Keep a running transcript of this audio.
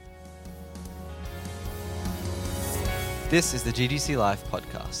This is the GDC Life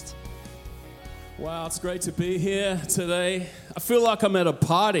podcast. Wow, it's great to be here today. I feel like I'm at a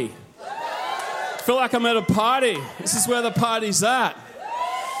party. This is where the party's at.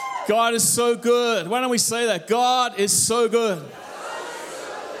 God is so good. Why don't we say that? God is so good.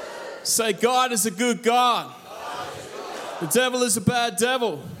 Say, God is a good God. The devil is a bad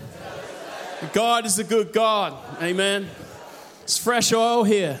devil. God is a good God. Amen. It's fresh oil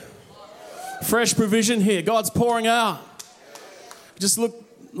here. Fresh provision here. God's pouring out. Just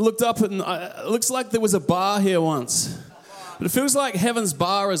looked up and it looks like there was a bar here once. But it feels like heaven's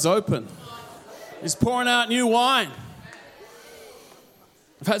bar is open. He's pouring out new wine.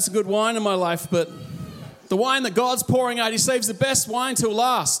 I've had some good wine in my life, but the wine that God's pouring out, He saves the best wine till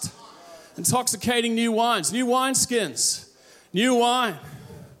last. Intoxicating new wines, new wineskins, new wine.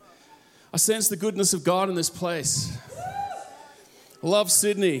 I sense the goodness of God in this place. I love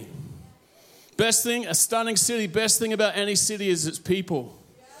Sydney. Best thing, a stunning city. Best thing about any city is its people.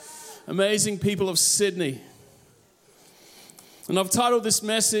 Amazing people of Sydney. And I've titled this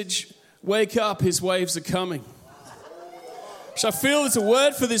message, Wake Up, His Waves Are Coming. Which I feel is a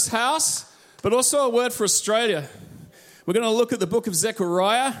word for this house, but also a word for Australia. We're going to look at the book of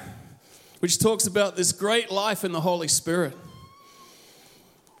Zechariah, which talks about this great life in the Holy Spirit.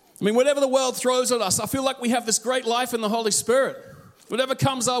 I mean, whatever the world throws at us, I feel like we have this great life in the Holy Spirit. Whatever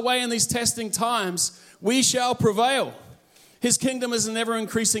comes our way in these testing times, we shall prevail. His kingdom is an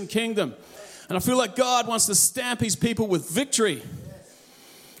ever-increasing kingdom. And I feel like God wants to stamp His people with victory.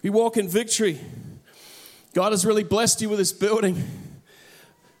 We walk in victory. God has really blessed you with this building.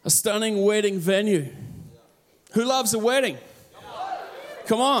 A stunning wedding venue. Who loves a wedding?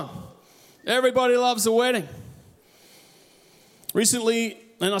 Come on. Everybody loves a wedding. Recently,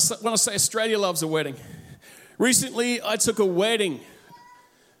 and when I say Australia loves a wedding, recently I took a wedding.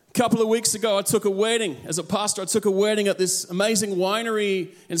 A couple of weeks ago, I took a wedding. As a pastor, I took a wedding at this amazing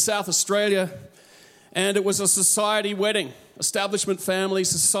winery in South Australia. And it was a society wedding, establishment family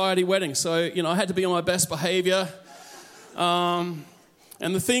society wedding. So, I had to be on my best behavior. And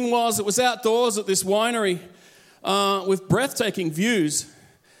the thing was, it was outdoors at this winery with breathtaking views.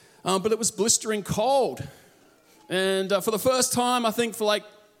 But it was blistering cold. And for the first time, I think for like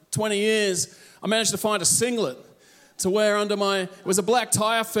 20 years, I managed to find a singlet to wear under it was a black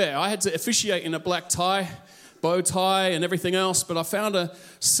tie affair. I had to officiate in a black tie, bow tie and everything else, but I found a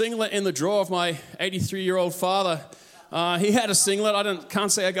singlet in the drawer of my 83-year-old father. He had a singlet. I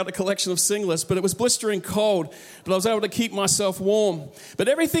can't say I got a collection of singlets, but it was blistering cold, but I was able to keep myself warm. But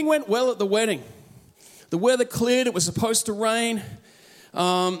everything went well at the wedding. The weather cleared. It was supposed to rain,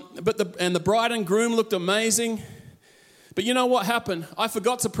 the bride and groom looked amazing. But you know what happened? I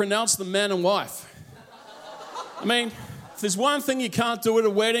forgot to pronounce them man and wife. I mean, if there's one thing you can't do at a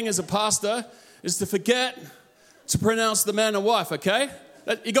wedding as a pastor, is to forget to pronounce the man and wife, okay?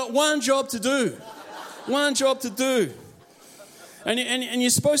 You got one job to do. One job to do. And you're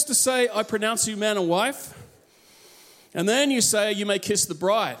supposed to say, I pronounce you man and wife. And then you say, you may kiss the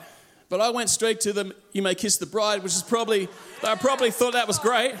bride. But I went straight to them, you may kiss the bride, which is I probably thought that was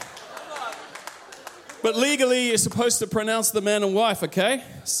great. But legally, you're supposed to pronounce the man and wife, okay?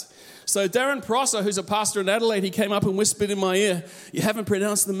 So Darren Prosser, who's a pastor in Adelaide, he came up and whispered in my ear, you haven't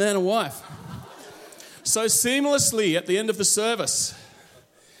pronounced the man and wife. So seamlessly at the end of the service,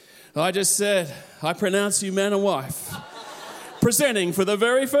 I just said, I pronounce you man and wife. Presenting for the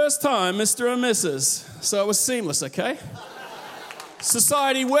very first time, Mr. and Mrs. So it was seamless, okay?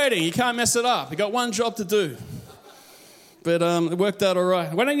 Society wedding, you can't mess it up. You got one job to do. But it worked out all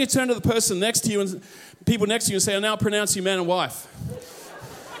right. Why don't you turn to the person next to you and people next to you and say, I now pronounce you man and wife.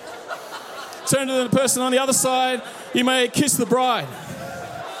 Turn to the person on the other side, you may kiss the bride.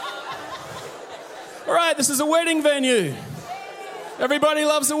 All right, this is a wedding venue. Everybody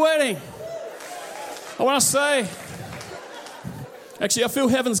loves a wedding. I want to say, actually, I feel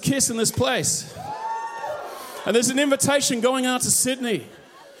heaven's kiss in this place. And there's an invitation going out to Sydney.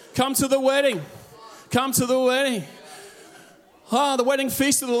 Come to the wedding. Come to the wedding. The wedding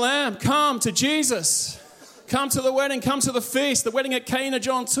feast of the Lamb. Come to Jesus. Come to the wedding. Come to the feast. The wedding at Cana,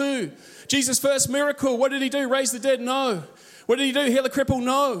 John 2. Jesus' first miracle. What did He do? Raise the dead? No. What did He do? Heal the cripple?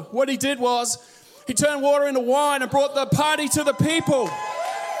 No. What He did was He turned water into wine and brought the party to the people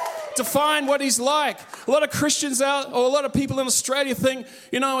to find what He's like. A lot of Christians or a lot of people in Australia think,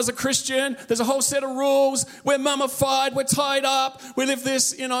 as a Christian, there's a whole set of rules. We're mummified. We're tied up. We live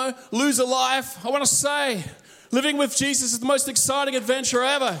this, loser life. I want to say, living with Jesus is the most exciting adventure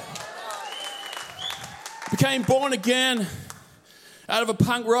ever. Became born again out of a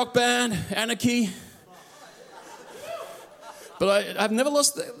punk rock band, Anarchy. But I've never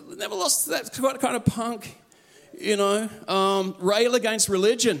lost that kind of punk rail against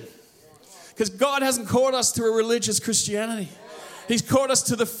religion. Because God hasn't called us to a religious Christianity. He's called us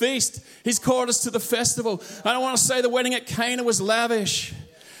to the feast. He's called us to the festival. I don't want to say the wedding at Cana was lavish.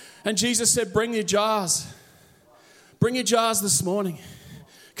 And Jesus said, bring your jars. Bring your jars this morning.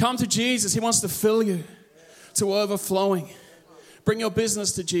 Come to Jesus. He wants to fill you to overflowing. Bring your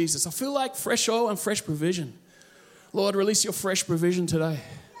business to Jesus. I feel like fresh oil and fresh provision. Lord, release your fresh provision today.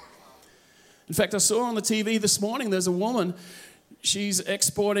 In fact, I saw on the TV this morning, there's a woman, she's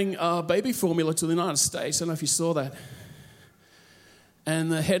exporting baby formula to the United States. I don't know if you saw that.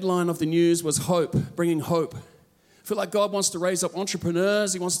 And the headline of the news was hope, bringing hope. I feel like God wants to raise up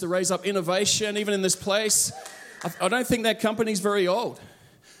entrepreneurs. He wants to raise up innovation, even in this place. I don't think that company's very old.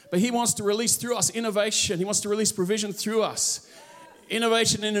 But he wants to release through us innovation. He wants to release provision through us.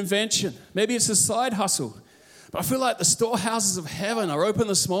 Innovation and invention. Maybe it's a side hustle. But I feel like the storehouses of heaven are open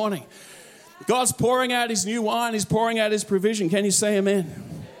this morning. God's pouring out his new wine. He's pouring out his provision. Can you say amen?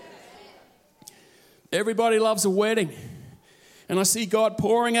 Everybody loves a wedding. And I see God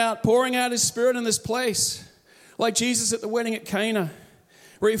pouring out his spirit in this place. Like Jesus at the wedding at Cana,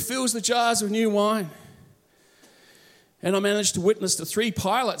 where he fills the jars with new wine. And I managed to witness to 3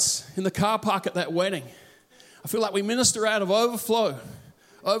 pilots in the car park at that wedding. I feel like we minister out of overflow.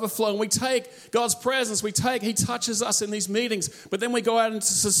 And we take God's presence, he touches us in these meetings, but then we go out into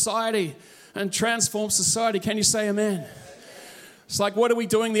society and transform society. Can you say amen? It's like, what are we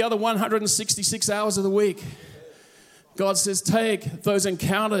doing the other 166 hours of the week? God says, take those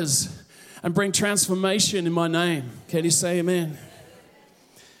encounters and bring transformation in my name. Can you say amen?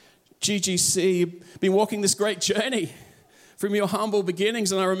 GGC, you've been walking this great journey from your humble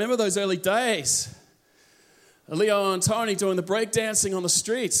beginnings, and I remember those early days. Leo and Tony doing the breakdancing on the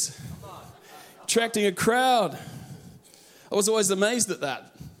streets, attracting a crowd. I was always amazed at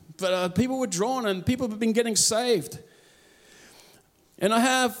that. But people were drawn and people have been getting saved. And I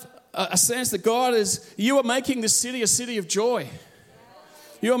have a sense that you are making this city a city of joy.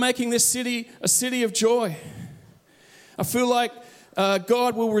 You are making this city a city of joy. I feel like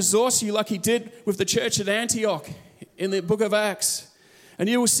God will resource you like he did with the church at Antioch in the book of Acts. And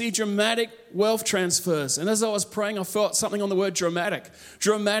you will see dramatic wealth transfers. And as I was praying, I felt something on the word dramatic.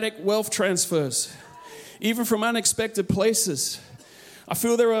 Dramatic wealth transfers. Even from unexpected places. I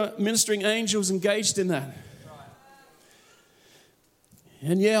feel there are ministering angels engaged in that.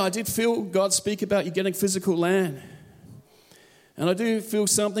 And yeah, I did feel God speak about you getting physical land. And I do feel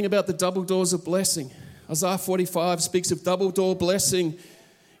something about the double doors of blessing. Isaiah 45 speaks of double door blessing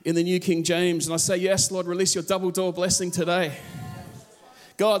in the New King James. And I say, yes, Lord, release your double door blessing today.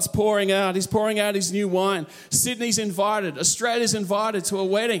 God's pouring out. He's pouring out his new wine. Sydney's invited. Australia's invited to a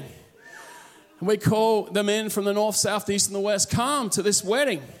wedding. And we call the men from the north, south, east, and the west. Come to this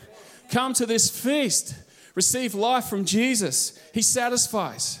wedding. Come to this feast. Receive life from Jesus. He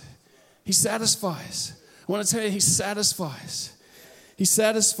satisfies. He satisfies. I want to tell you, he satisfies. He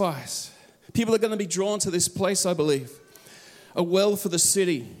satisfies. People are going to be drawn to this place, I believe. A well for the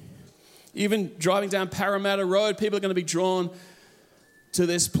city. Even driving down Parramatta Road, people are going to be drawn to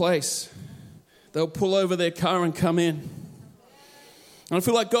this place. They'll pull over their car and come in. And I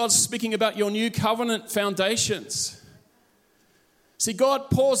feel like God's speaking about your new covenant foundations. See, God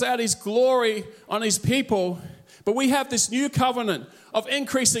pours out his glory on his people, but we have this new covenant of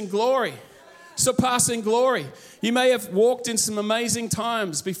increasing glory, surpassing glory. You may have walked in some amazing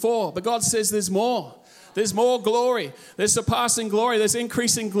times before, but God says there's more. There's more glory. There's surpassing glory. There's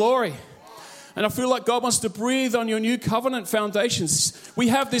increasing glory. And I feel like God wants to breathe on your new covenant foundations. We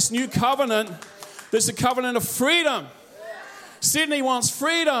have this new covenant. There's a covenant of freedom. Sydney wants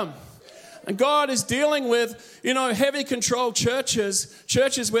freedom. And God is dealing with, heavy control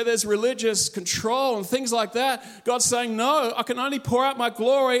churches where there's religious control and things like that. God's saying, no, I can only pour out my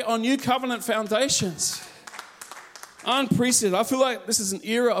glory on new covenant foundations. Unprecedented. I feel like this is an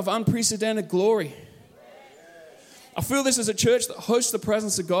era of unprecedented glory. I feel this is a church that hosts the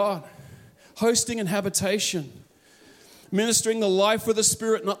presence of God, hosting and habitation, ministering the life of the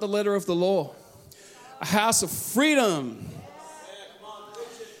Spirit, not the letter of the law. A house of freedom.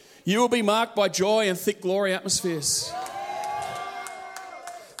 You will be marked by joy and thick glory atmospheres.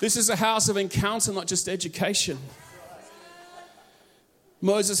 This is a house of encounter, not just education.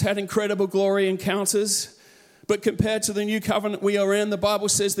 Moses had incredible glory encounters, but compared to the new covenant we are in, the Bible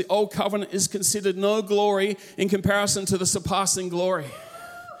says the old covenant is considered no glory in comparison to the surpassing glory.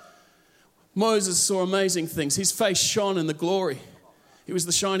 Moses saw amazing things. His face shone in the glory. He was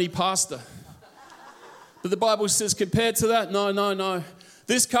the shiny pastor. But the Bible says compared to that, no.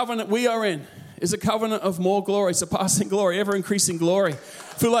 This covenant we are in, is a covenant of more glory, surpassing glory, ever-increasing glory. I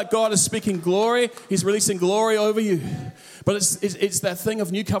feel like God is speaking glory. He's releasing glory over you. But it's that thing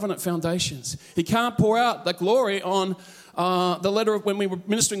of new covenant foundations. He can't pour out that glory on the letter of, when we were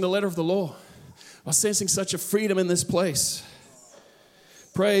ministering the letter of the law. I was sensing such a freedom in this place.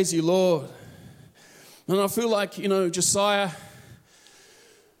 Praise you, Lord. And I feel like, Josiah,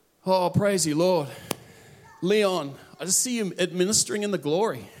 oh, praise you, Lord. Leon, I just see him administering in the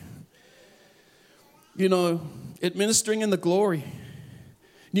glory. Administering in the glory.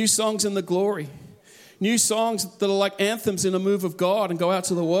 New songs in the glory. New songs that are like anthems in a move of God and go out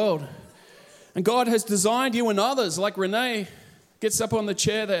to the world. And God has designed you and others, like Renee gets up on the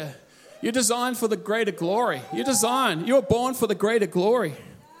chair there. You're designed for the greater glory. You're born for the greater glory.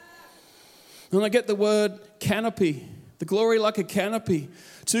 And I get the word canopy, the glory like a canopy.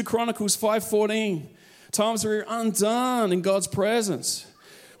 2 Chronicles 5:14. Times where you're undone in God's presence.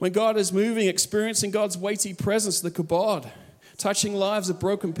 When God is moving, experiencing God's weighty presence, the kabod, touching lives of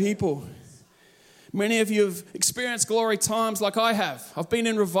broken people. Many of you have experienced glory times like I have. I've been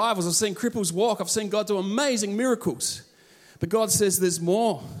in revivals. I've seen cripples walk. I've seen God do amazing miracles. But God says there's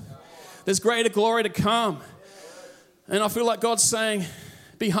more. There's greater glory to come. And I feel like God's saying,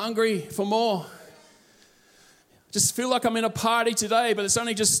 be hungry for more. Just feel like I'm in a party today, but it's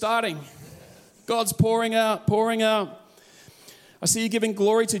only just starting. God's pouring out. I see you giving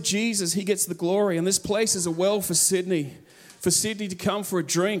glory to Jesus. He gets the glory. And this place is a well for Sydney to come for a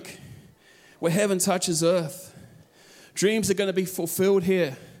drink where heaven touches earth. Dreams are going to be fulfilled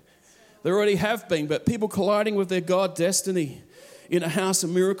here. They already have been, but people colliding with their God destiny in a house of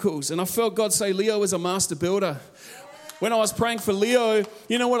miracles. And I felt God say Leo is a master builder. When I was praying for Leo,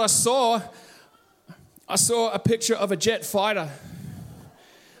 you know what I saw? I saw a picture of a jet fighter.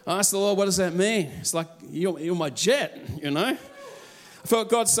 I asked the Lord, what does that mean? It's like, you're my jet, I felt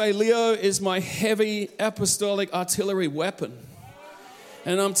God say, Leo is my heavy apostolic artillery weapon.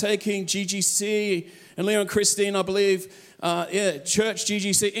 And I'm taking GGC and Leo and Christine, I believe, Church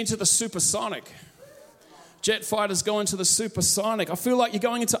GGC into the supersonic. Jet fighters go into the supersonic. I feel like you're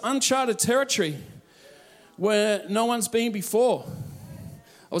going into uncharted territory where no one's been before.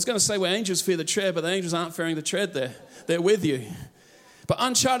 I was going to say where angels fear the tread, but the angels aren't fearing the tread there. They're with you. But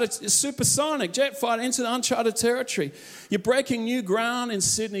uncharted, supersonic, jet fighter into the uncharted territory. You're breaking new ground in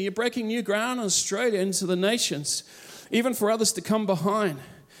Sydney. You're breaking new ground in Australia into the nations, even for others to come behind.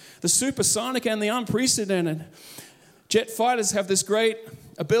 The supersonic and the unprecedented. Jet fighters have this great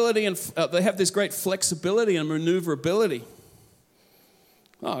ability and they have this great flexibility and maneuverability.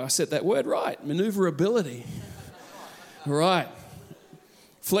 Oh, I said that word right, maneuverability. Right.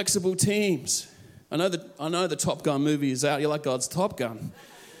 Flexible teams. I know the Top Gun movie is out. You like God's Top Gun.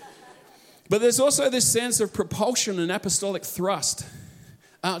 But there's also this sense of propulsion and apostolic thrust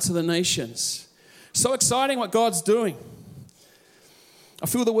out to the nations. So exciting what God's doing. I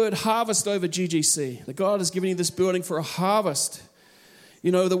feel the word harvest over GGC. That God has given you this building for a harvest.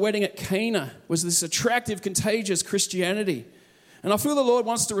 The wedding at Cana was this attractive, contagious Christianity. And I feel the Lord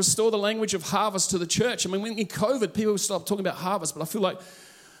wants to restore the language of harvest to the church. I mean, in COVID, people stopped talking about harvest, but I feel like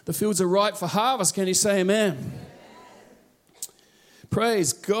the fields are ripe for harvest. Can you say amen? Amen?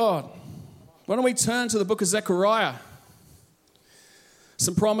 Praise God. Why don't we turn to the book of Zechariah?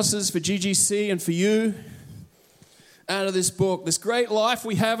 Some promises for GGC and for you out of this book. This great life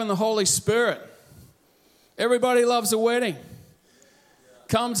we have in the Holy Spirit. Everybody loves a wedding.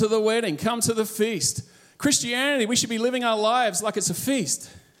 Come to the wedding. Come to the feast. Christianity, we should be living our lives like it's a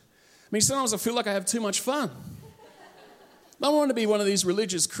feast. I mean, sometimes I feel like I have too much fun. I don't want to be one of these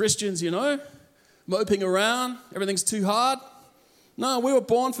religious Christians, moping around. Everything's too hard. No, we were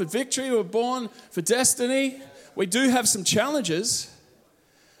born for victory. We were born for destiny. We do have some challenges,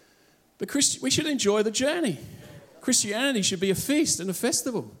 but we should enjoy the journey. Christianity should be a feast and a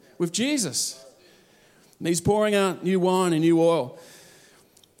festival with Jesus. And he's pouring out new wine and new oil.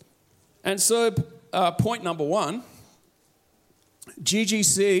 And so, point number one,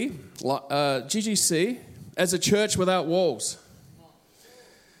 GGC as a church without walls.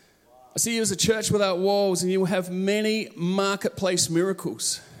 I see you as a church without walls, and you will have many marketplace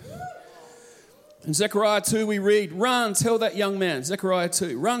miracles. In Zechariah 2 we read, run, tell that young man, Zechariah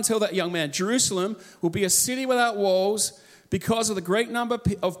 2, run, tell that young man, Jerusalem will be a city without walls because of the great number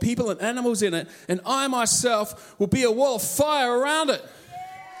of people and animals in it, and I myself will be a wall of fire around it.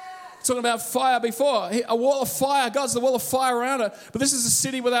 Talking about fire before, a wall of fire, God's the wall of fire around it, but this is a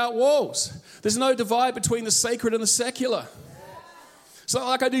city without walls. There's no divide between the sacred and the secular. It's not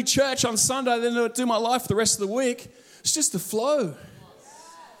like I do church on Sunday, then I do my life the rest of the week. It's just the flow.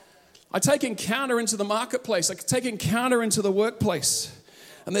 I take Encounter into the marketplace. I take Encounter into the workplace.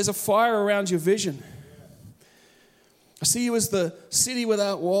 And there's a fire around your vision. I see you as the city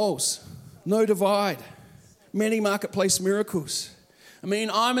without walls, no divide, many marketplace miracles. I mean,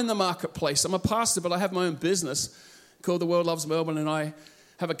 I'm in the marketplace. I'm a pastor, but I have my own business called The World Loves Melbourne, and I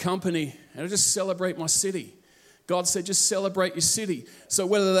have a company, and I just celebrate my city. God said, just celebrate your city. So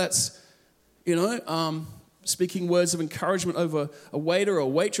whether that's, speaking words of encouragement over a waiter or a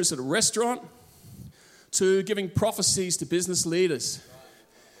waitress at a restaurant, to giving prophecies to business leaders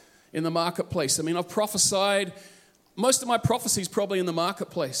in the marketplace. I mean, I've prophesied, most of my prophecies probably in the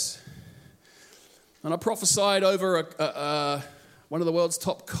marketplace. And I prophesied over one of the world's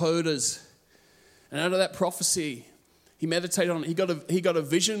top coders. And out of that prophecy, he meditated on it. He got a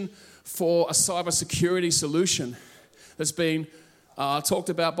vision for a cybersecurity solution that's been talked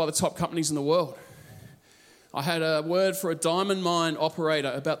about by the top companies in the world. I had a word for a diamond mine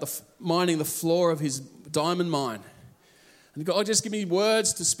operator about mining the floor of his diamond mine. And God just gave me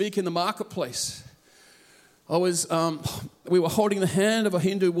words to speak in the marketplace. We were holding the hand of a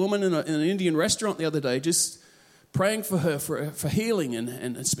Hindu woman in an Indian restaurant the other day, just praying for her for healing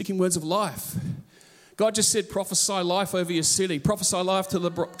and speaking words of life. God just said, prophesy life over your city. Prophesy life to the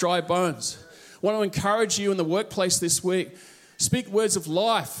dry bones. I want to encourage you in the workplace this week. Speak words of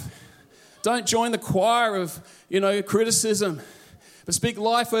life. Don't join the choir of, criticism, but speak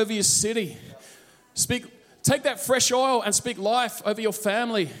life over your city. Take that fresh oil and speak life over your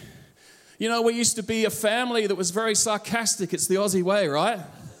family. We used to be a family that was very sarcastic. It's the Aussie way, right?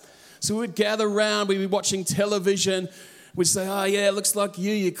 So we would gather around, we'd be watching television. We'd say, oh yeah, it looks like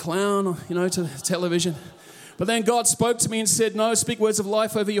you clown, to television. But then God spoke to me and said, no, speak words of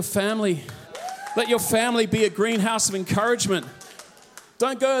life over your family. Let your family be a greenhouse of encouragement.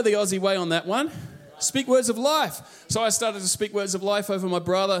 Don't go the Aussie way on that one. Speak words of life. So I started to speak words of life over my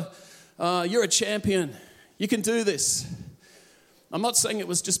brother. You're a champion. You can do this. I'm not saying it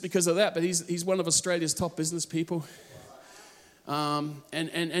was just because of that, but he's one of Australia's top business people.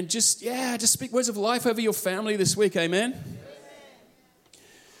 Just speak words of life over your family this week, amen?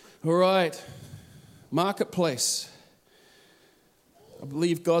 All right, marketplace. I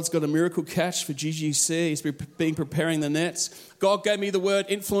believe God's got a miracle catch for GGC. He's been preparing the nets. God gave me the word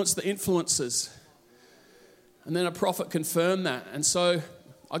influence the influencers. And then a prophet confirmed that. And so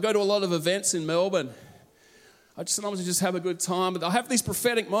I go to a lot of events in Melbourne. I sometimes just have a good time. But I have these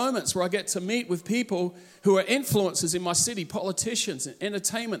prophetic moments where I get to meet with people who are influencers in my city, politicians,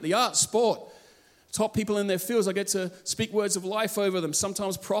 entertainment, the arts, sport, top people in their fields. I get to speak words of life over them,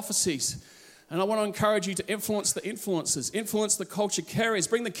 sometimes prophecies. And I want to encourage you to influence the influencers, influence the culture carriers,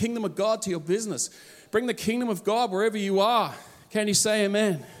 bring the kingdom of God to your business, bring the kingdom of God wherever you are. Can you say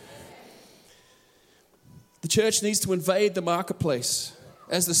amen? The church needs to invade the marketplace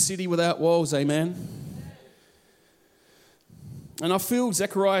as the city without walls, amen? And I feel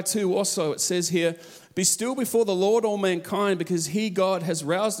Zechariah 2 also, it says here, be still before the Lord, all mankind, because he, God, has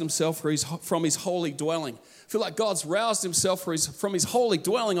roused himself from his holy dwelling. I feel like God's roused himself from his holy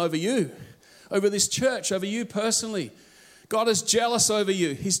dwelling over you, over this church, over you personally. God is jealous over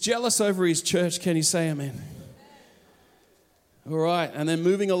you. He's jealous over his church. Can you say amen? All right, and then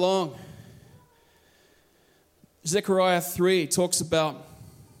moving along. Zechariah 3 talks about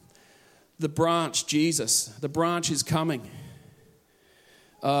the branch, Jesus. The branch is coming.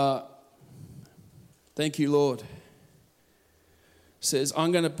 Thank you, Lord. It says,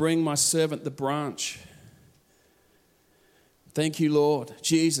 I'm going to bring my servant, the branch. Thank you, Lord.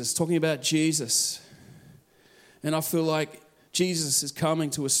 Jesus, talking about Jesus. And I feel like Jesus is coming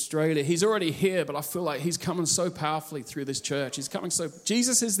to Australia. He's already here, but I feel like he's coming so powerfully through this church.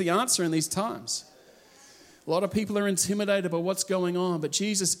 Jesus is the answer in these times. A lot of people are intimidated by what's going on, but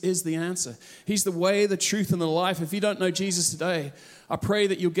Jesus is the answer. He's the way, the truth, and the life. If you don't know Jesus today, I pray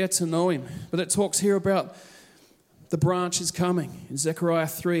that you'll get to know him. But it talks here about the branch is coming in Zechariah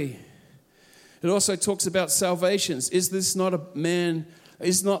 3. It also talks about salvations. Is not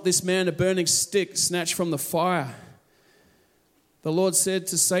this man a burning stick snatched from the fire? The Lord said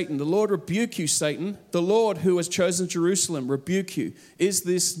to Satan, the Lord rebuke you, Satan. The Lord who has chosen Jerusalem rebuke you. Is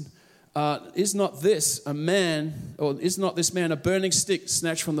not this man a burning stick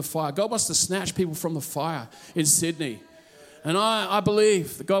snatched from the fire? God wants to snatch people from the fire in Sydney. And I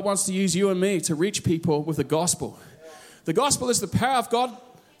believe that God wants to use you and me to reach people with the gospel. The gospel is the power of God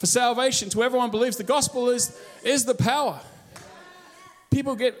for salvation to everyone believes. The gospel is the power.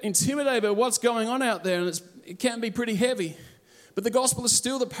 People get intimidated by what's going on out there, and it can be pretty heavy. But the gospel is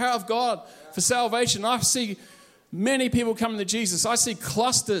still the power of God for salvation. I see many people coming to Jesus. I see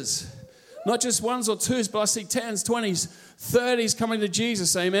clusters, not just ones or twos, but I see 10s, 20s, 30s coming to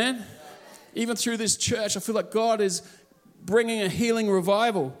Jesus. Amen? Even through this church, I feel like God is bringing a healing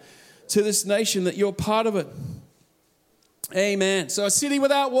revival to this nation, that you're part of it. Amen. So a city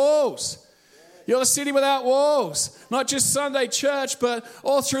without walls. You're a city without walls. Not just Sunday church, but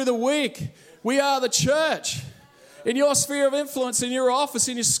all through the week. We are the church. In your sphere of influence, in your office,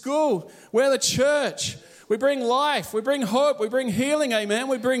 in your school, we're the church. We bring life, we bring hope, we bring healing, amen.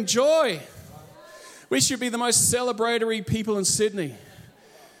 We bring joy. We should be the most celebratory people in Sydney.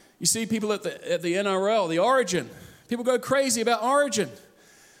 You see people at the NRL, the Origin. People go crazy about Origin.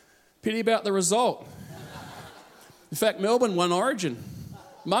 Pity about the result. In fact, Melbourne won Origin.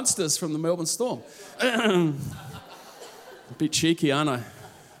 Munsters from the Melbourne Storm. A bit cheeky, aren't I?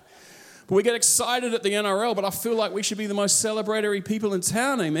 But we get excited at the NRL, but I feel like we should be the most celebratory people in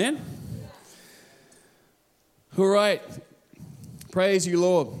town, amen? All right. Praise you,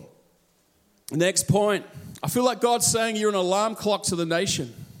 Lord. Next point. I feel like God's saying you're an alarm clock to the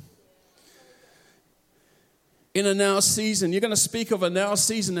nation. In a now season. You're going to speak of a now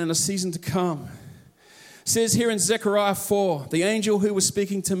season and a season to come. It says here in Zechariah 4, the angel who was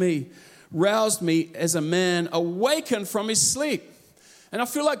speaking to me roused me as a man awakened from his sleep. And I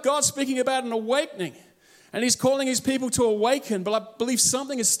feel like God's speaking about an awakening. And he's calling his people to awaken. But I believe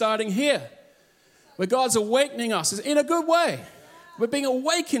something is starting here. Where God's awakening us in a good way. We're being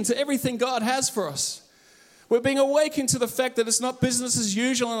awakened to everything God has for us. We're being awakened to the fact that it's not business as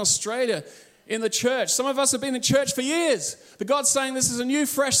usual in Australia, in the church. Some of us have been in church for years. But God's saying this is a new,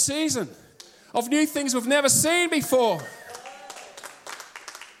 fresh season of new things we've never seen before.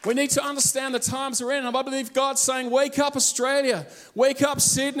 We need to understand the times we're in. And I believe God's saying, wake up, Australia. Wake up,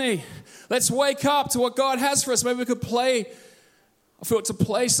 Sydney. Let's wake up to what God has for us. Maybe we could play. I felt to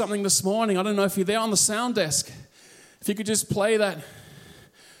play something this morning. I don't know if you're there on the sound desk. If you could just play that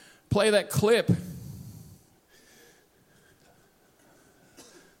clip.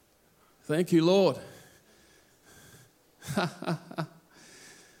 Thank you, Lord.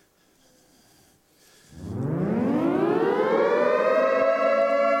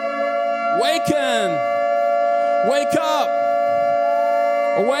 Awaken. Wake up.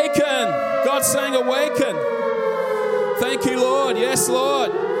 Awaken. God's saying awaken. Thank you, Lord. Yes,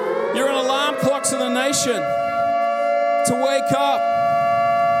 Lord. You're an alarm clock to the nation to wake up.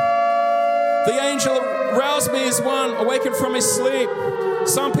 The angel roused me as one awakened from his sleep.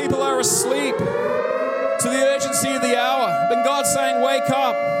 Some people are asleep to the urgency of the hour. But God's saying, wake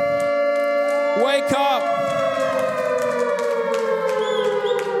up. Wake up.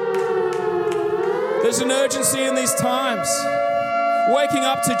 There's an urgency in these times. Waking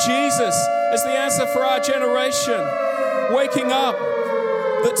up to Jesus is the answer for our generation. Waking up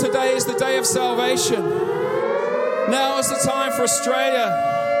that today is the day of salvation. Now is the time for Australia.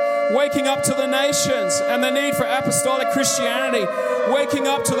 Waking up to the nations and the need for apostolic Christianity. Waking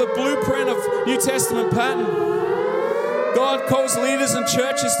up to the blueprint of New Testament pattern. God calls leaders and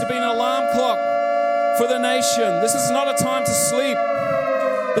churches to be an alarm clock for the nation. This is not a time to sleep.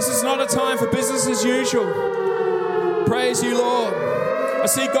 This is not a time for business as usual. Praise you, Lord. I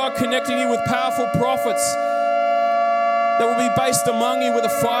see God connecting you with powerful prophets that will be based among you with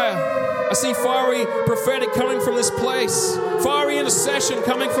a fire. I see fiery prophetic coming from this place. Fiery intercession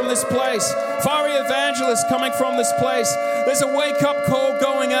coming from this place. Fiery evangelists coming from this place. There's a wake-up call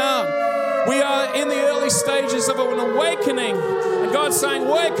going out. We are in the early stages of an awakening. And God's saying,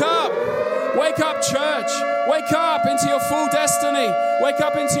 wake up. Wake up, church. Wake up into your full destiny. Wake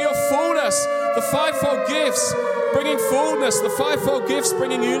up into your fullness. The fivefold gifts bringing fullness. The fivefold gifts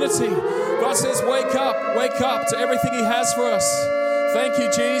bringing unity. God says, wake up to everything He has for us. Thank you,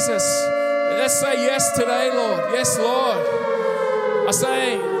 Jesus. Let's say yes today, Lord. Yes, Lord. I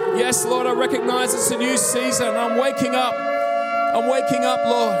say, yes, Lord, I recognize it's a new season. I'm waking up. I'm waking up,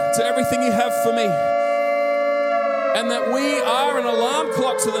 Lord, to everything You have for me. And that we are an alarm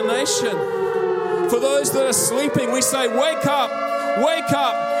clock to the nation. For those that are sleeping, we say, wake up, wake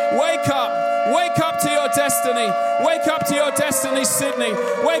up, wake up, wake up to your destiny. Wake up to your destiny, Sydney.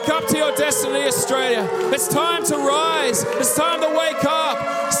 Wake up to your destiny, Australia. It's time to rise. It's time to wake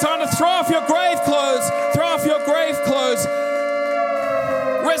up. It's time to throw off your grave clothes. Throw off your grave clothes.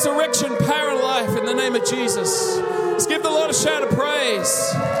 Resurrection, power, and life in the name of Jesus. Let's give the Lord a shout of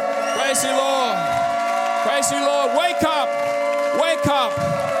praise. Praise you, Lord. Praise you, Lord. Wake up. Wake up.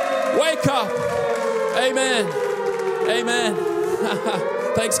 Wake up. Amen. Amen.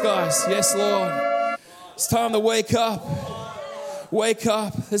 Thanks, guys. Yes, Lord. It's time to wake up. Wake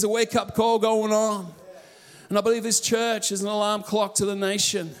up. There's a wake-up call going on. And I believe this church is an alarm clock to the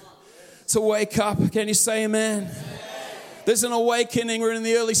nation to wake up. Can you say amen? There's an awakening. We're in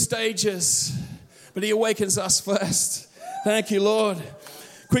the early stages. But He awakens us first. Thank you, Lord.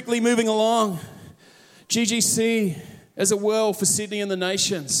 Quickly moving along. GGC as a well for Sydney and the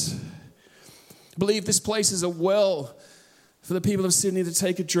nations. I believe this place is a well for the people of Sydney to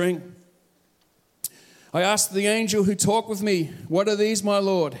take a drink. I asked the angel who talked with me, "What are these, my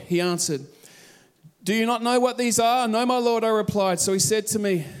Lord?" He answered, "Do you not know what these are?" "No, my Lord," I replied. So he said to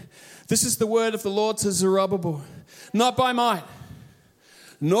me, "This is the word of the Lord to Zerubbabel. Not by might,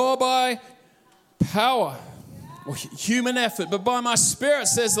 nor by power or human effort, but by my Spirit,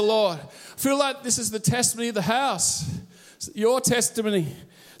 says the Lord." I feel like this is the testimony of the house. It's your testimony.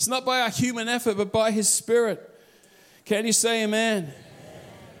 It's not by our human effort, but by His Spirit. Can you say amen?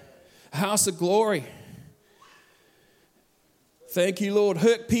 A house of glory. Thank you, Lord.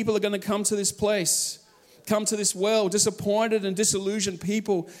 Hurt people are going to come to this place, come to this well. Disappointed and disillusioned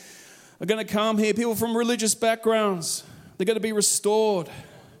people are going to come here. People from religious backgrounds, they're going to be restored.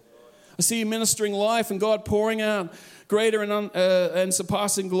 I see you ministering life and God pouring out greater and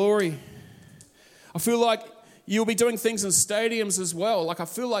surpassing glory. I feel like you'll be doing things in stadiums as well. Like I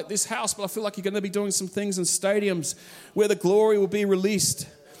feel like this house, but I feel like you're going to be doing some things in stadiums where the glory will be released.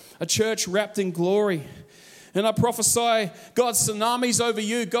 A church wrapped in glory. And I prophesy God's tsunamis over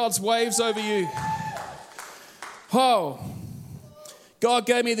you, God's waves over you. Oh, God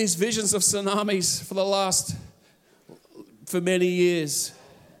gave me these visions of tsunamis for many years.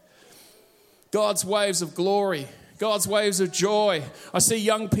 God's waves of glory, God's waves of joy. I see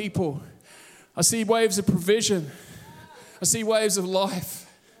young people. I see waves of provision. I see waves of life.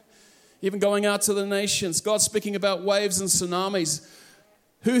 Even going out to the nations. God's speaking about waves and tsunamis.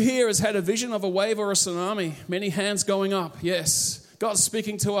 Who here has had a vision of a wave or a tsunami? Many hands going up. Yes. God's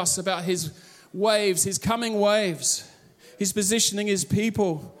speaking to us about His waves, His coming waves. He's positioning His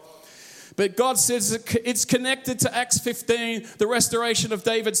people. But God says it's connected to Acts 15, the restoration of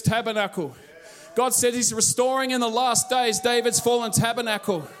David's tabernacle. God said He's restoring in the last days David's fallen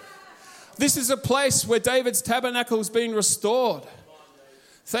tabernacle. This is a place where David's tabernacle is being restored.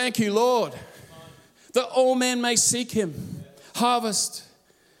 Thank you, Lord. That all men may seek Him. Harvest.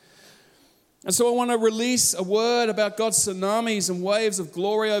 And so I want to release a word about God's tsunamis and waves of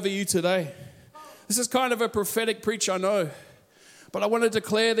glory over you today. This is kind of a prophetic preach, I know. But I want to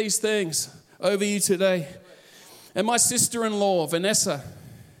declare these things over you today. And my sister-in-law, Vanessa,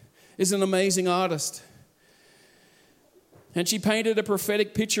 is an amazing artist. And she painted a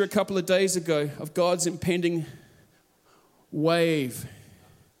prophetic picture a couple of days ago of God's impending wave.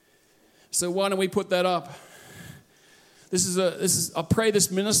 So why don't we put that up? I pray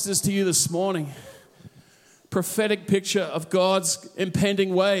this ministers to you this morning. Prophetic picture of God's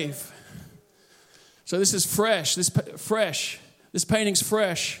impending wave. So this is fresh. This painting's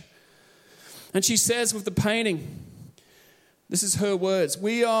fresh. And she says with the painting, this is her words: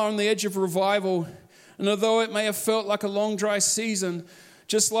 "We are on the edge of revival, and although it may have felt like a long dry season,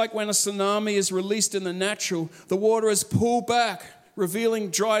 just like when a tsunami is released in the natural, the water is pulled back, revealing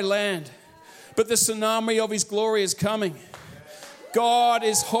dry land. But the tsunami of His glory is coming." God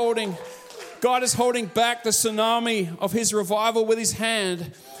is holding back the tsunami of His revival with His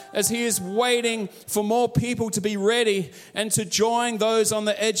hand as He is waiting for more people to be ready and to join those on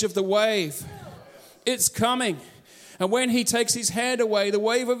the edge of the wave. It's coming. And when He takes His hand away, the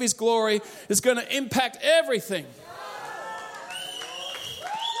wave of His glory is going to impact everything.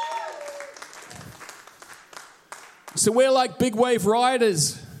 So we're like big wave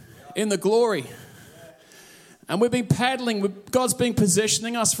riders in the glory. And we've been paddling. God's been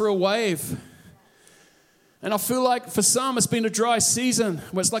positioning us for a wave. And I feel like for some it's been a dry season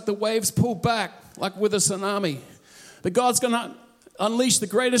where it's like the waves pull back, like with a tsunami. But God's going to unleash the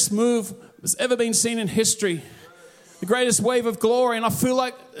greatest move that's ever been seen in history. The greatest wave of glory. And I feel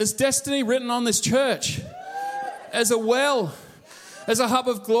like there's destiny written on this church as a well, as a hub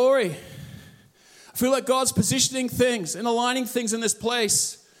of glory. I feel like God's positioning things and aligning things in this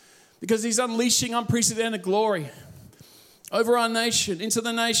place because He's unleashing unprecedented glory over our nation, into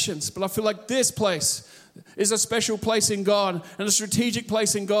the nations. But I feel like this place is a special place in God and a strategic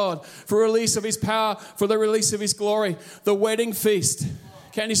place in God for release of His power, for the release of His glory, the wedding feast.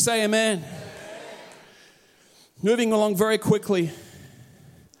 Can you say amen? Moving along very quickly.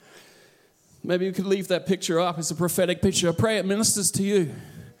 Maybe we could leave that picture up. It's a prophetic picture. I pray it ministers to you.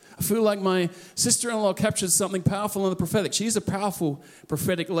 I feel like my sister-in-law captured something powerful in the prophetic. She's a powerful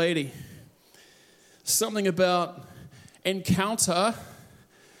prophetic lady. Something about encounter.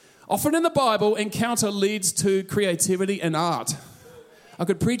 Often in the Bible, encounter leads to creativity and art. I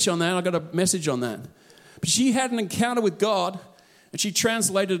could preach on that. I got a message on that. But she had an encounter with God and she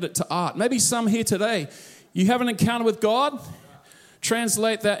translated it to art. Maybe some here today, you have an encounter with God,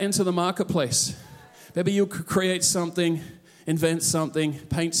 translate that into the marketplace. Maybe you could create something, invent something,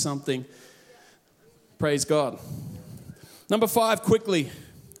 paint something. Praise God. Number 5, quickly.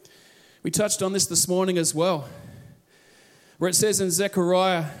 We touched on this morning as well, where it says in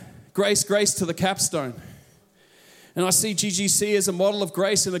Zechariah, grace, grace to the capstone. And I see GGC as a model of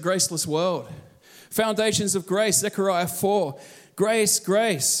grace in a graceless world. Foundations of grace, Zechariah 4. Grace,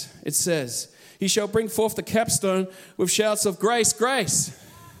 grace, it says. He shall bring forth the capstone with shouts of grace, grace.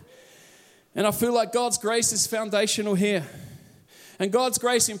 And I feel like God's grace is foundational here. And God's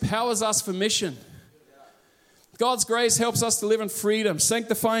grace empowers us for mission. God's grace helps us to live in freedom,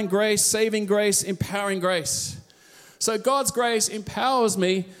 sanctifying grace, saving grace, empowering grace. So God's grace empowers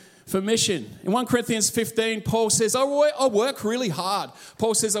me for mission. In 1 Corinthians 15, Paul says, I work really hard.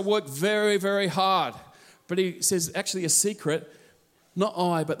 Paul says, I work very, very hard. But he says, actually a secret, not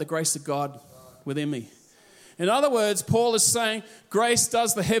I, but the grace of God within me. In other words, Paul is saying, grace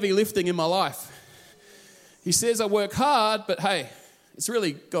does the heavy lifting in my life. He says, I work hard, but hey, it's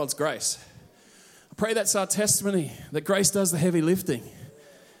really God's grace. I pray that's our testimony, that grace does the heavy lifting.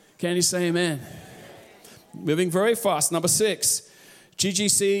 Can you say amen? Moving very fast. Number 6.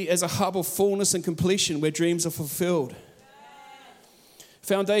 GGC as a hub of fullness and completion where dreams are fulfilled.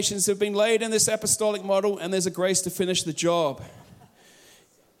 Foundations have been laid in this apostolic model and there's a grace to finish the job.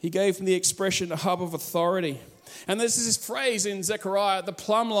 He gave them the expression a hub of authority. And there's this phrase in Zechariah, the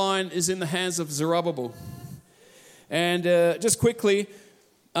plumb line is in the hands of Zerubbabel. And just quickly,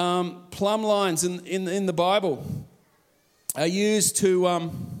 plumb lines in the Bible are used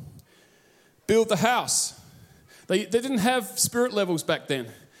to build the house. They didn't have spirit levels back then,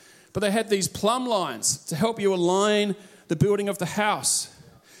 but they had these plumb lines to help you align the building of the house.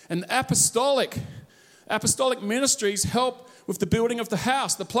 And apostolic ministries help with the building of the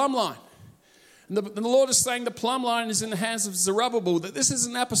house, the plumb line. And the Lord is saying the plumb line is in the hands of Zerubbabel, that this is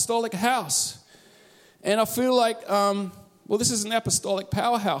an apostolic house. And I feel like, this is an apostolic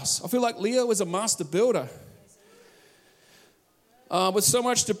powerhouse. I feel like Leo is a master builder with so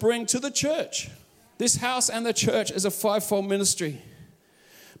much to bring to the church. This house and the church is a fivefold ministry.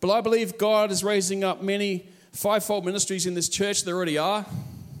 But I believe God is raising up many fivefold ministries in this church. There already are.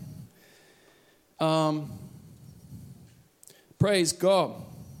 Praise God.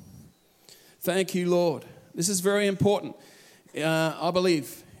 Thank you, Lord. This is very important, I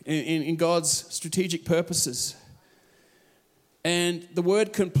believe, in God's strategic purposes. And the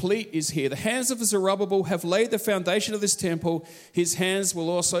word complete is here. The hands of Zerubbabel have laid the foundation of this temple. His hands will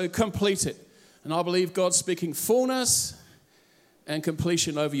also complete it. And I believe God's speaking fullness and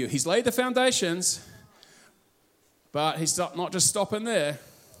completion over you. He's laid the foundations, but he's not just stopping there.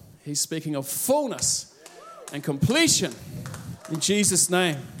 He's speaking of fullness and completion in Jesus'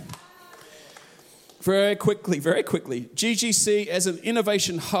 name. Very quickly, GGC as an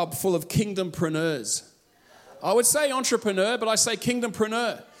innovation hub full of kingdompreneurs. I would say entrepreneur, but I say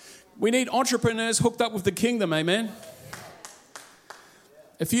kingdompreneur. We need entrepreneurs hooked up with the kingdom, amen?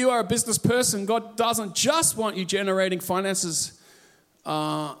 If you are a business person, God doesn't just want you generating finances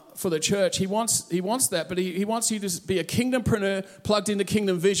for the church. He wants that, but he wants you to be a kingdompreneur plugged into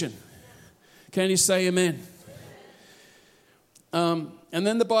kingdom vision. Can you say amen? And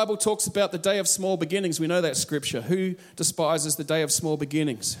then the Bible talks about the day of small beginnings. We know that scripture. Who despises the day of small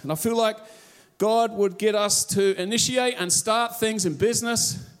beginnings? And I feel like God would get us to initiate and start things in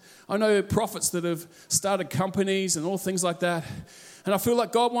business. I know prophets that have started companies and all things like that. And I feel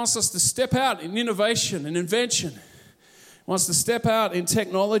like God wants us to step out in innovation and invention. He wants to step out in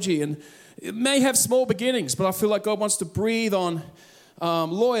technology. And it may have small beginnings, but I feel like God wants to breathe on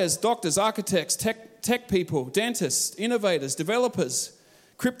lawyers, doctors, architects, tech people, dentists, innovators, developers,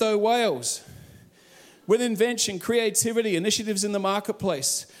 crypto whales. With invention, creativity, initiatives in the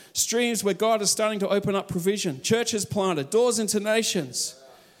marketplace, streams where God is starting to open up provision, churches planted, doors into nations.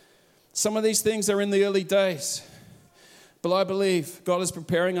 Some of these things are in the early days. But I believe God is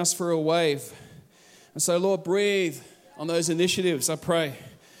preparing us for a wave. And so, Lord, breathe on those initiatives, I pray.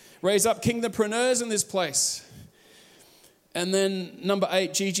 Raise up kingdompreneurs in this place. And then number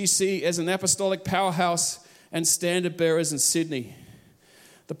 8, GGC as an apostolic powerhouse and standard bearers in Sydney.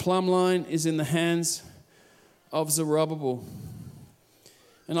 The plumb line is in the hands of Zerubbabel.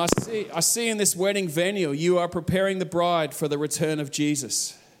 And I see in this wedding venue, you are preparing the bride for the return of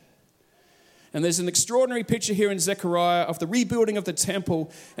Jesus. And there's an extraordinary picture here in Zechariah of the rebuilding of the temple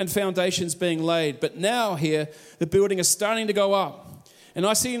and foundations being laid. But now here, the building is starting to go up. And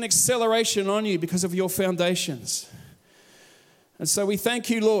I see an acceleration on you because of your foundations. And so we thank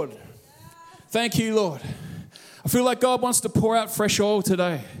you, Lord. Thank you, Lord. I feel like God wants to pour out fresh oil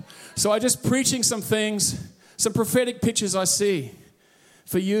today. So I'm just preaching some things, some prophetic pictures I see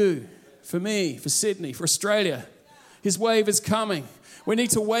for you, for me, for Sydney, for Australia. His wave is coming. We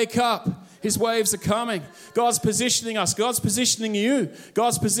need to wake up. His waves are coming. God's positioning us. God's positioning you.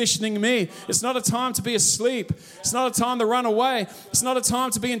 God's positioning me. It's not a time to be asleep. It's not a time to run away. It's not a time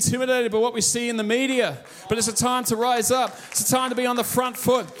to be intimidated by what we see in the media. But it's a time to rise up. It's a time to be on the front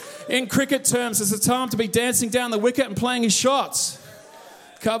foot. In cricket terms, it's a time to be dancing down the wicket and playing his shots.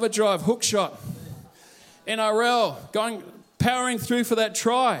 Cover drive, hook shot. NRL, powering through for that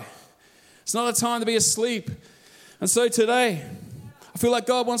try. It's not a time to be asleep. And so today, I feel like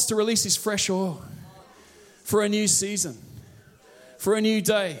God wants to release His fresh oil for a new season, for a new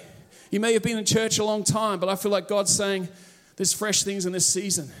day. You may have been in church a long time, but I feel like God's saying there's fresh things in this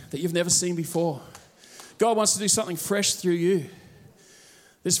season that you've never seen before. God wants to do something fresh through you.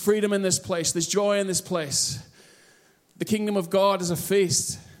 There's freedom in this place. There's joy in this place. The kingdom of God is a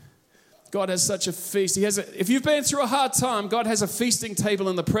feast. God has such a feast. If you've been through a hard time, God has a feasting table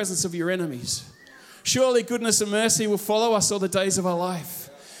in the presence of your enemies. Surely goodness and mercy will follow us all the days of our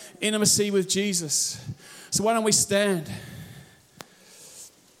life. Intimacy with Jesus. So why don't we stand?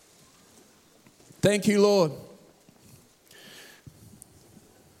 Thank you, Lord.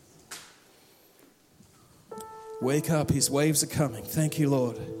 Wake up, His waves are coming. Thank you,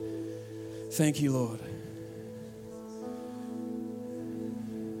 Lord. Thank you, Lord.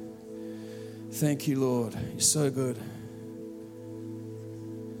 Thank you, Lord. You're so good.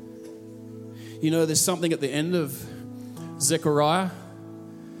 You know, there's something at the end of Zechariah.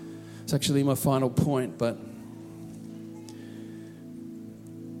 It's actually my final point, but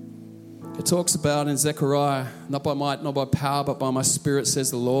it talks about in Zechariah, not by might, not by power, but by my spirit,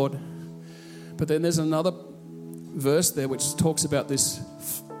 says the Lord. But then there's another verse there which talks about this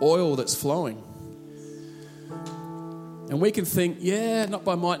oil that's flowing. And we can think, yeah, not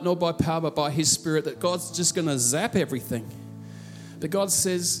by might, nor by power, but by His Spirit, that God's just going to zap everything. But God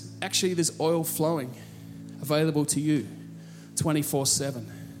says, actually, there's oil flowing, available to you 24/7.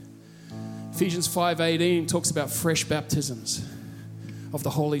 Ephesians 5:18 talks about fresh baptisms of the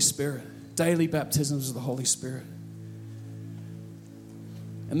Holy Spirit, daily baptisms of the Holy Spirit.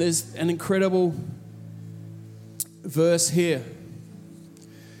 And there's an incredible verse here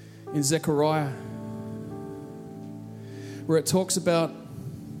in Zechariah where it talks about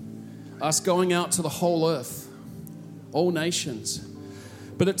us going out to the whole earth, all nations.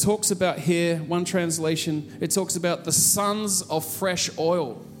 But it talks about here, one translation, it talks about the sons of fresh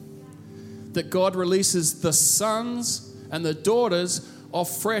oil. That God releases the sons and the daughters of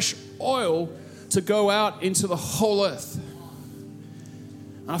fresh oil to go out into the whole earth.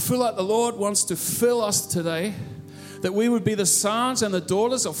 And I feel like the Lord wants to fill us today, that we would be the sons and the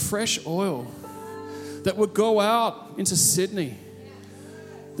daughters of fresh oil, that would go out into Sydney,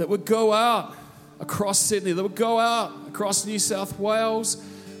 that would go out across Sydney, that would go out across New South Wales,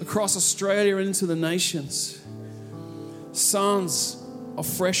 across Australia and into the nations. Sons of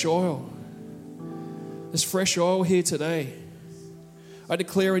fresh oil. There's fresh oil here today. I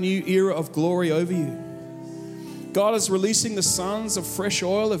declare a new era of glory over you. God is releasing the sons of fresh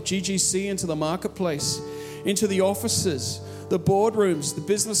oil of GGC into the marketplace, into the offices, the boardrooms, the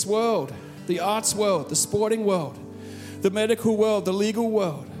business world, the arts world, the sporting world, the medical world, the legal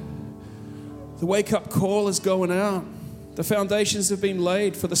world. The wake-up call is going out. The foundations have been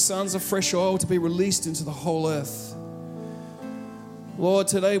laid for the sons of fresh oil to be released into the whole earth. Lord,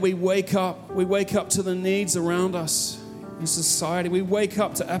 today we wake up. We wake up to the needs around us in society. We wake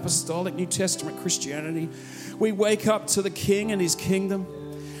up to apostolic New Testament Christianity. We wake up to the King and His kingdom.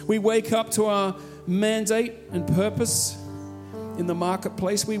 We wake up to our mandate and purpose in the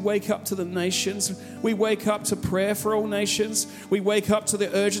marketplace. We wake up to the nations. We wake up to prayer for all nations. We wake up to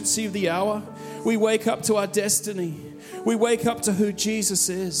the urgency of the hour. We wake up to our destiny. We wake up to who Jesus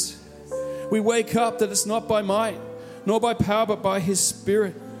is. We wake up that it's not by might, nor by power, but by His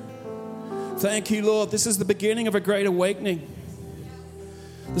Spirit. Thank you, Lord. This is the beginning of a great awakening.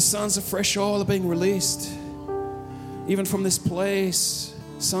 The sons of fresh oil are being released. Even from this place,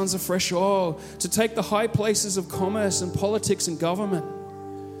 sons of fresh oil, to take the high places of commerce and politics and government.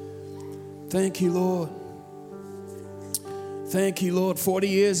 Thank you, Lord. Thank you, Lord. 40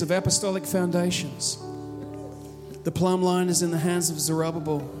 years of apostolic foundations. The plumb line is in the hands of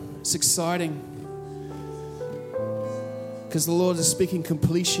Zerubbabel. It's exciting because the Lord is speaking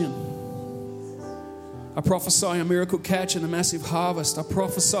completion. I prophesy a miracle catch and a massive harvest. I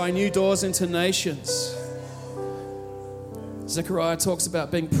prophesy new doors into nations. Zechariah talks about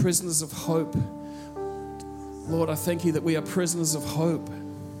being prisoners of hope. Lord, I thank you that we are prisoners of hope.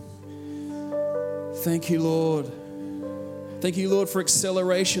 Thank you, Lord. Thank you, Lord, for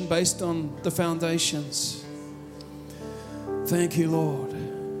acceleration based on the foundations. Thank you, Lord.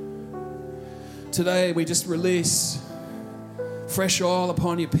 Today we just release Fresh oil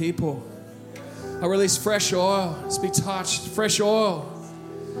upon your people. I release fresh oil. Let's be touched. Fresh oil.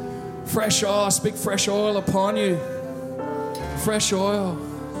 Fresh oil. I speak fresh oil upon you. Fresh oil.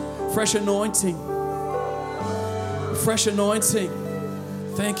 Fresh anointing. Fresh anointing.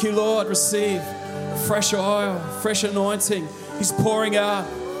 Thank you, Lord. Receive fresh oil, fresh anointing. He's pouring out.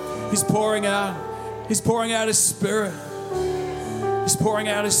 He's pouring out. He's pouring out His Spirit. He's pouring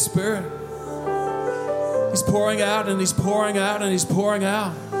out His Spirit. He's pouring out and He's pouring out and He's pouring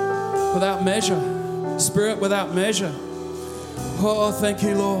out without measure. Spirit without measure. Oh, thank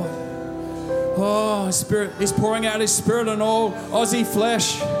you, Lord. Oh, Spirit. He's pouring out His Spirit on all Aussie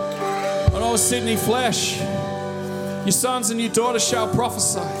flesh, on all Sydney flesh. Your sons and your daughters shall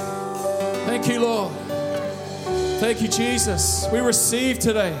prophesy. Thank you, Lord. Thank you, Jesus. We receive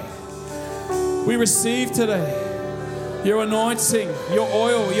today. We receive today your anointing, your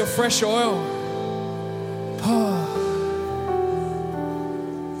oil, your fresh oil. Oh.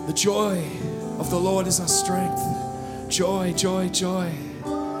 The joy of the Lord is our strength. Joy, joy, joy.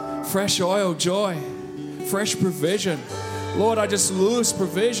 Fresh oil, joy. Fresh provision. Lord, I just loose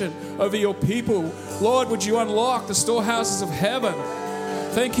provision over your people. Lord, would you unlock the storehouses of heaven?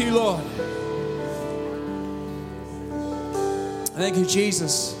 Thank you, Lord. Thank you,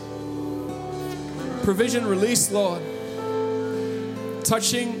 Jesus. Provision release, Lord.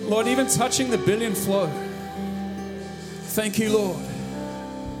 Touching, Lord, even touching the billion flow. Thank you, Lord.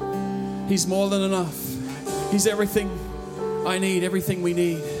 He's more than enough. He's everything I need, everything we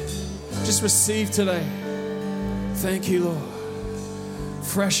need. Just receive today. Thank you, Lord.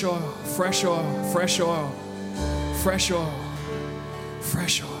 Fresh oil, fresh oil, fresh oil, fresh oil,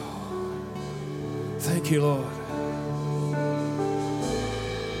 fresh oil. Thank you, Lord.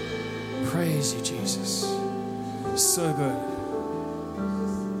 Praise you, Jesus. So good.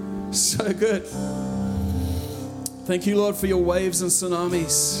 So good. Thank you, Lord, for your waves and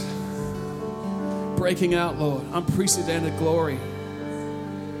tsunamis breaking out, Lord. Unprecedented glory.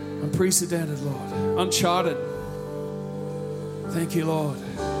 Unprecedented, Lord. Uncharted. Thank you, Lord.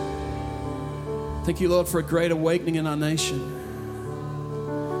 Thank you, Lord, for a great awakening in our nation.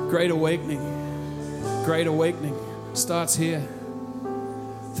 Great awakening. Great awakening starts here.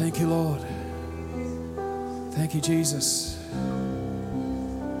 Thank you, Lord. Thank you, Jesus.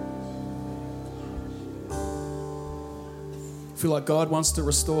 I feel like God wants to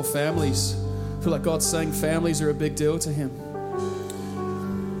restore families. I feel like God's saying families are a big deal to Him.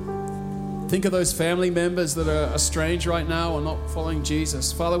 Think of those family members that are estranged right now or not following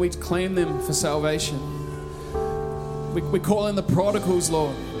Jesus. Father, we claim them for salvation. We call in the prodigals,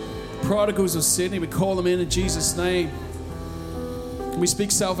 Lord. Prodigals of Sydney, we call them in Jesus' name. And we speak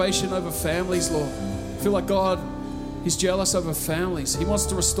salvation over families, Lord. I feel like God, He's jealous over families. He wants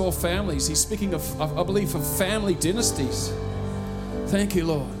to restore families. He's speaking of, I believe, of family dynasties. Thank you,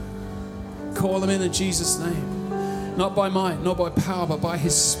 Lord. Call them in Jesus' name. Not by might, not by power, but by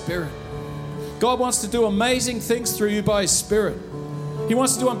His Spirit. God wants to do amazing things through you by His Spirit. He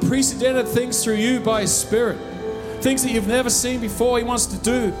wants to do unprecedented things through you by His Spirit. Things that you've never seen before, He wants to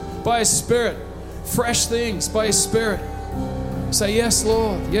do by His Spirit. Fresh things by His Spirit. Say, yes,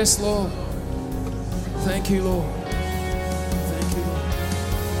 Lord. Yes, Lord. Thank you, Lord. Thank you, Lord.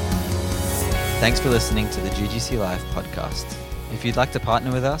 Thanks for listening to the GGC Life podcast. If you'd like to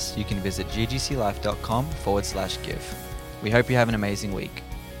partner with us, you can visit ggclife.com/give. We hope you have an amazing week.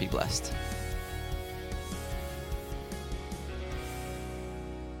 Be blessed.